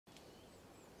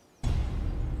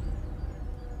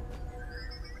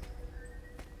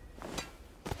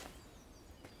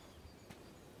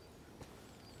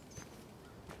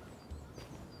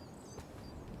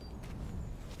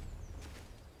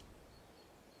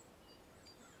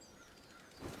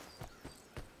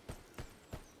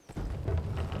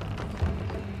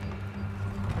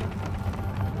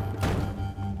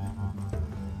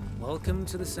Welcome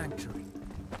to the sanctuary.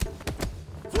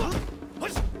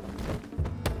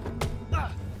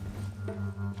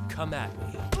 Come at me.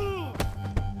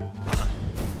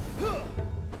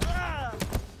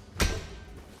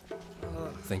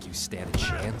 Think you stand a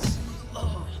chance?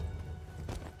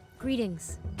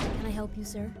 Greetings. Can I help you,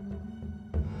 sir?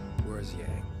 Where's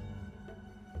Yang?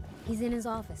 He's in his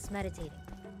office, meditating.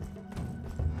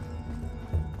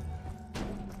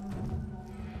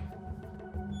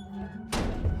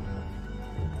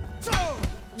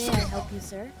 May I help you,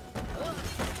 sir?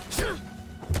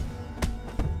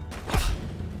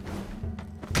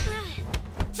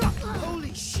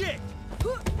 Holy shit!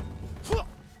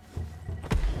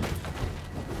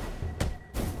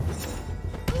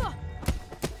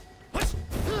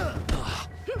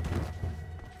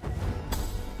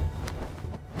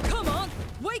 Come on,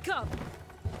 wake up!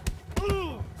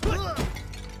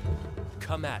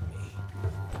 Come at me.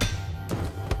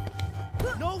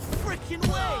 No freaking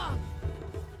way!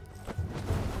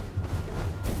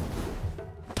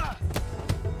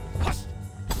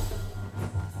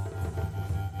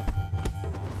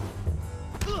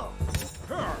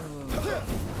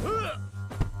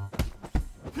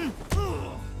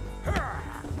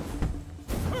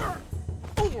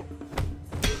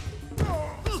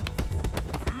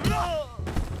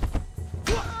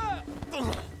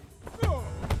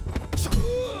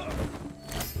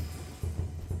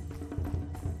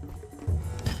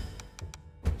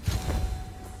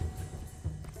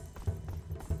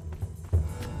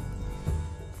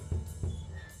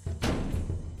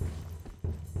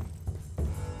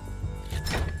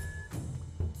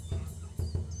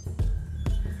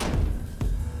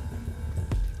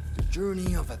 The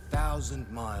journey of 1,000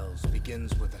 miles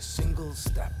begins with a single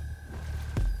step.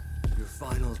 Your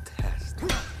final test.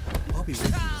 I'll be with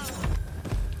you.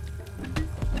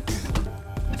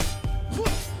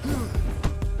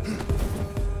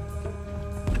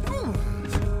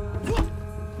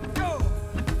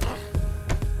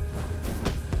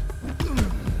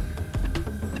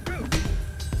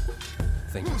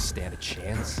 Think you stand a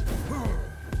chance?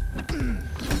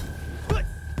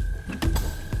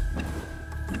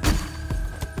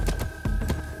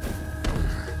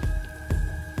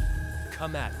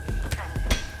 Come at me.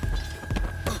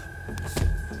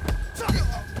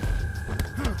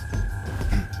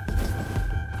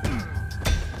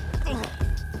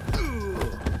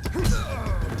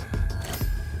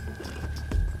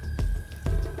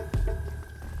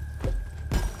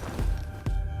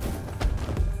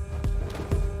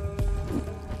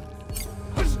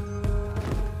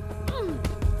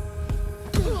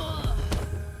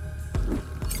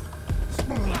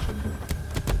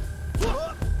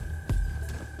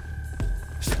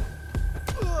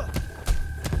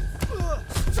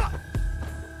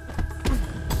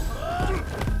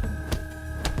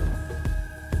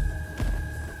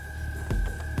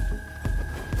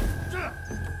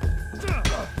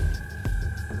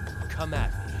 Come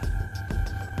at me.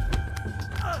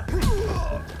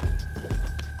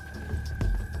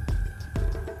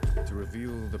 To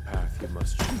reveal the path you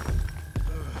must choose.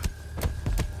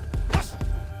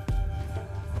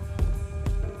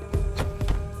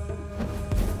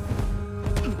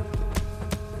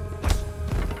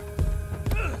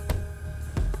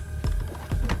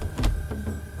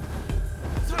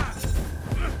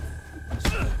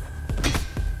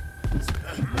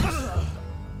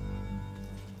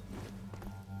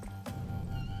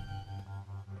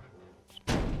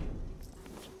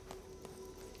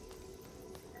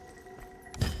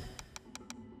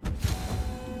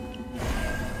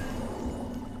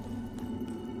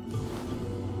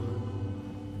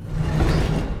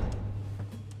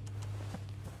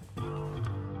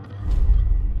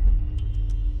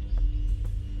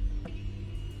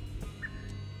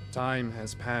 Time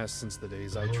has passed since the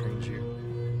days I trained you.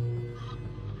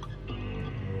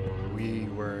 We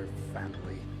were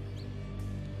family.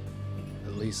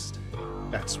 At least,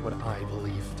 that's what I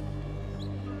believed.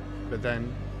 But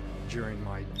then, during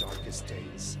my darkest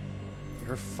days,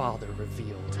 your father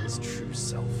revealed his true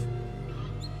self.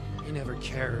 He never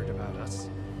cared about us.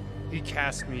 He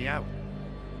cast me out.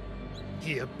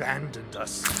 He abandoned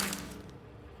us.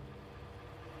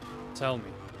 Tell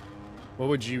me, what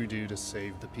would you do to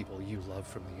save the people you love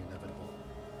from the inevitable?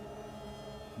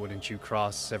 Wouldn't you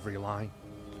cross every line?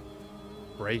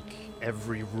 Break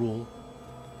every rule?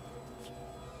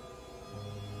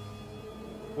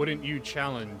 Wouldn't you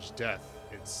challenge death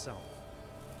itself?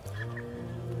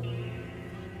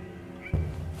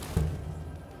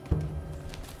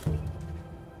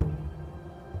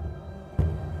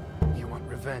 You want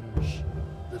revenge,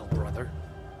 little brother?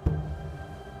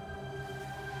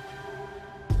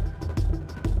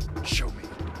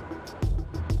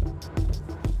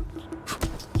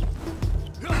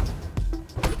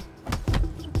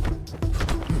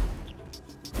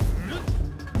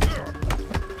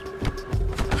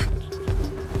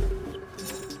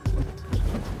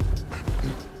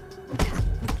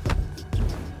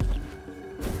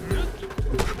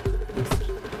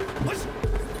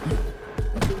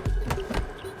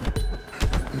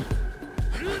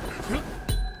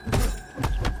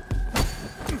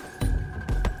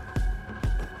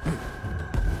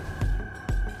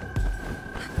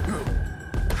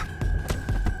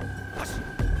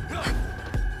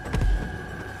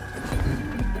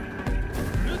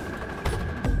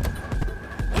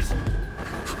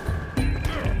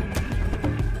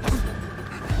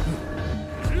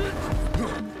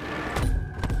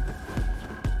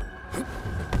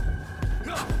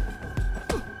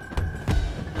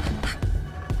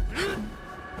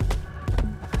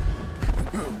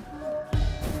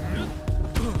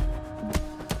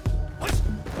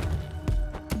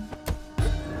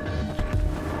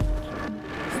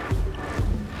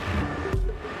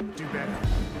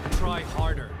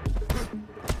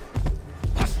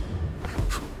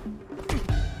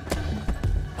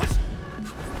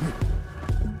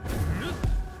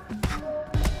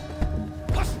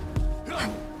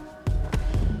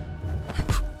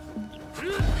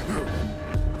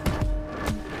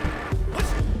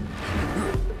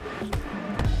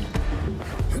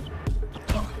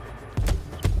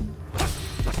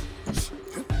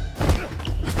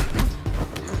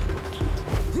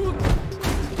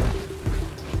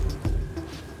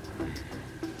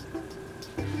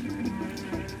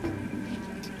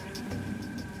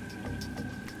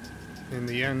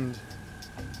 the end,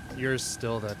 you're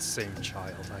still that same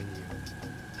child I knew.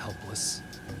 Helpless.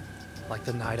 Like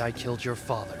the night I killed your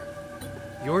father.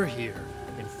 You're here,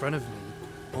 in front of me,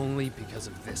 only because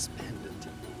of this pendant.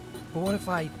 But what if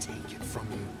I take it from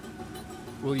you?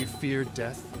 Will you fear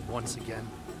death once again?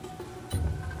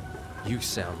 You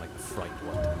sound like a frightened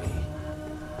one to me.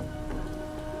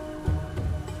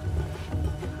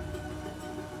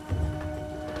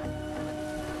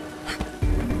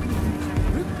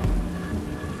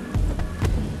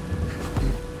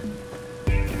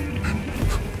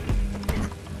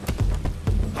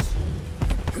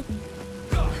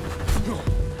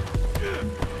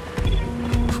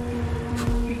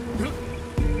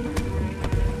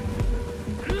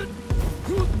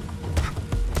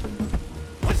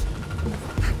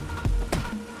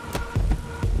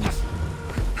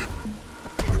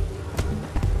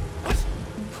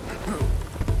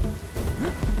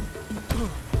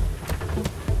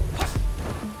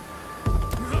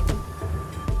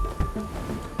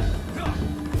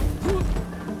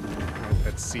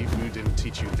 Sifu didn't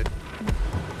teach you that.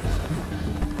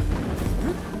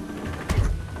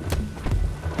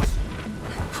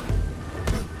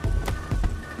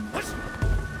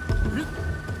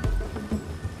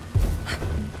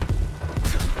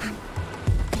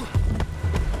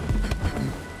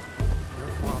 Your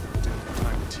father didn't have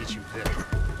time to teach you this.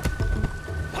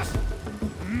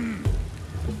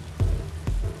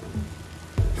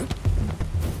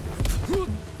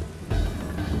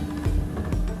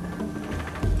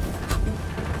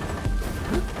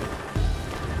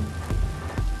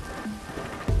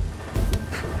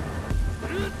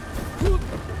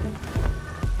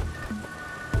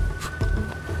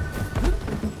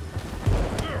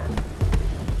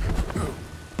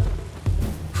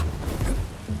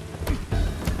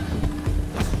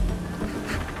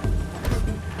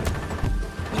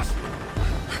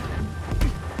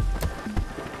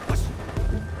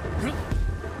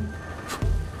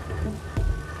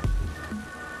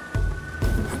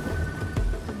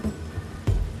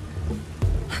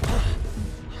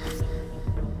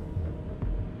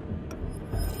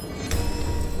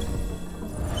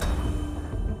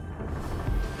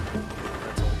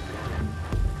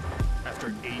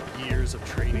 After 8 years of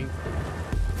training,